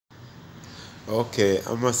Okay,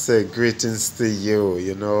 I must say greetings to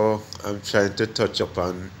you. I'm trying to touch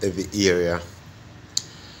upon every area.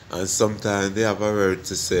 And sometimes they have a word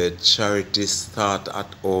to say charity start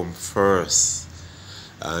at home first.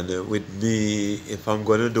 And with me, if I'm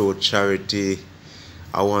going to do charity,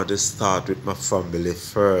 I want to start with my family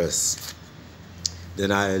first.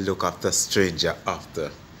 Then I look after stranger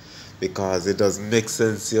after. Because it doesn't make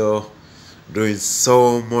sense you're doing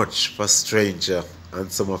so much for stranger and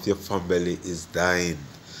some of your family is dying.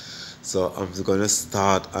 So I'm gonna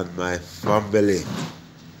start on my family.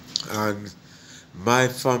 And my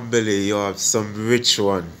family, you have some rich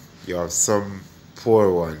one, you have some poor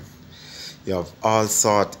one, you have all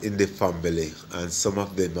sort in the family, and some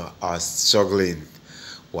of them are struggling,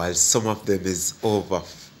 while some of them is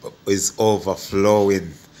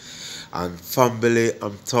overflowing. And family,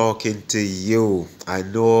 I'm talking to you. I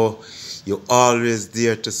know you always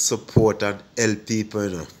there to support and help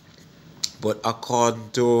people, but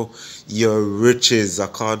according to your riches,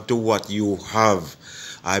 according to what you have,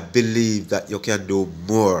 I believe that you can do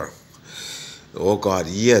more. Oh God,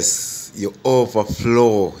 yes, you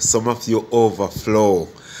overflow. Some of you overflow.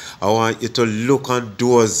 I want you to look on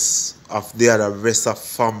those of the other rest of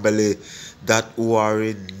family that who are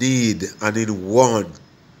in need and in want.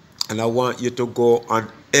 And I want you to go and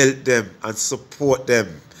help them and support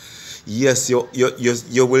them. Yes,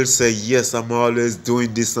 you will say, yes, I'm always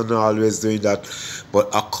doing this and always doing that. But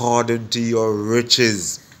according to your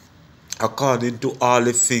riches, according to all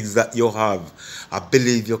the things that you have, I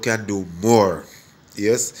believe you can do more.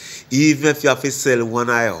 Yes, even if you have to sell one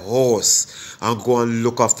eye horse and go and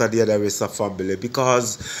look after the other rest of family,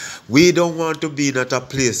 because we don't want to be in at a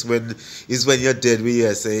place when you're dead we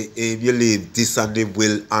say, hey, you leave this and the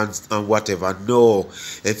will and whatever. No,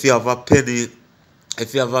 if you have a penny,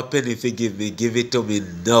 if you have a penny to give it to me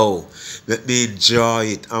now. Let me enjoy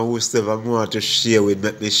it. And whosoever I want to share with,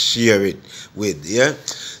 let me share it with. Yeah?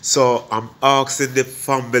 So I'm asking the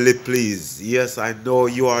family, please. Yes, I know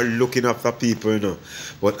you are looking after people,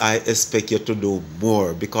 but I expect you to do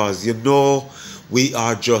more because we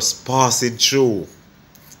are just passing through.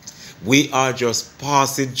 We are just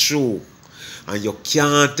passing through. And you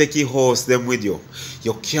can't take the house them with you.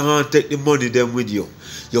 You can't take the money them with you.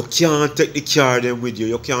 You can't take the car them with you.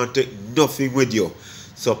 You can't take nothing with you.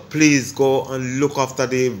 So please go and look after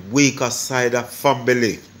the weaker side of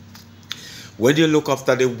family. When you look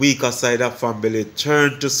after the weaker side of family,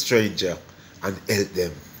 turn to stranger and help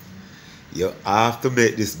them. You have to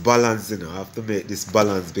make this balance, I have to make this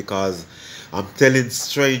balance because I'm telling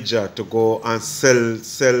stranger to go and sell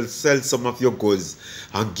some of your goods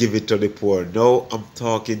and give it to the poor. Now I'm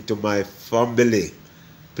talking to my family.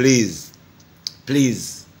 Please,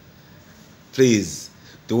 please, please,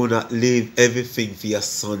 do not leave everything for your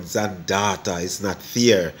sons and daughters. It's not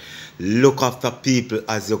fair. Look after people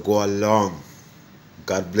as you go along.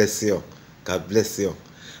 God bless you. God bless you.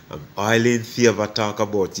 I'm all in favor talk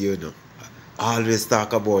about you. Always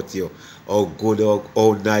talk about you. How good,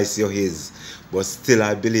 how nice you is. But still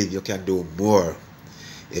I believe you can do more.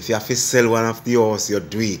 If you have to sell one of the house, you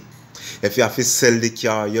do it. If you have to sell the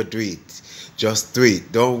car, you do it. Just do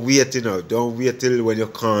it. Don't wait, Don't wait till when you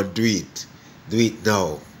can't do it. Do it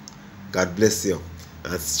now. God bless you.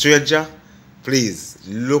 And stranger, please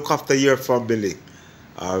look after your family.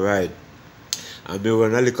 Alright. And we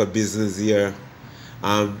run a little business here.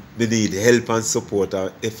 We need help and support.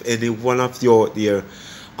 If any one of you out there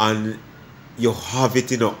and you have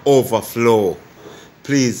it in an overflow,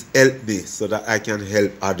 please help me so that I can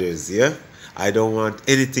help others. Yeah, I don't want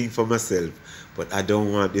anything for myself, but I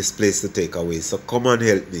don't want this place to take away. So come and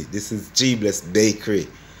help me. This is G-Bless Bakery.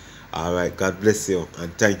 All right, God bless you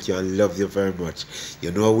and thank you and love you very much.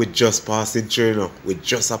 We're just passing through, we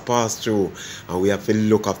just a pass through, and we have to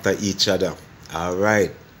look after each other. All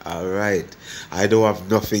right, all right. I don't have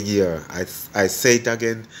nothing here. I say it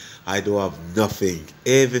again. I don't have nothing.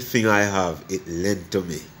 Everything I have, it lent to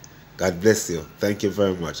me. God bless you. Thank you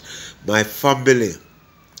very much. My family,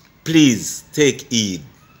 please take heed.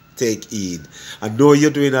 Take heed. I know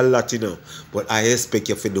you're doing a lot, but I expect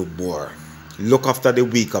you to do more. Look after the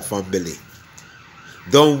weaker family.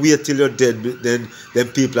 Don't wait till you're dead, then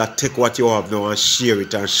people are take what you have now and share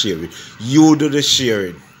it and share it. You do the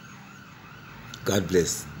sharing. God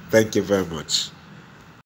bless. Thank you very much.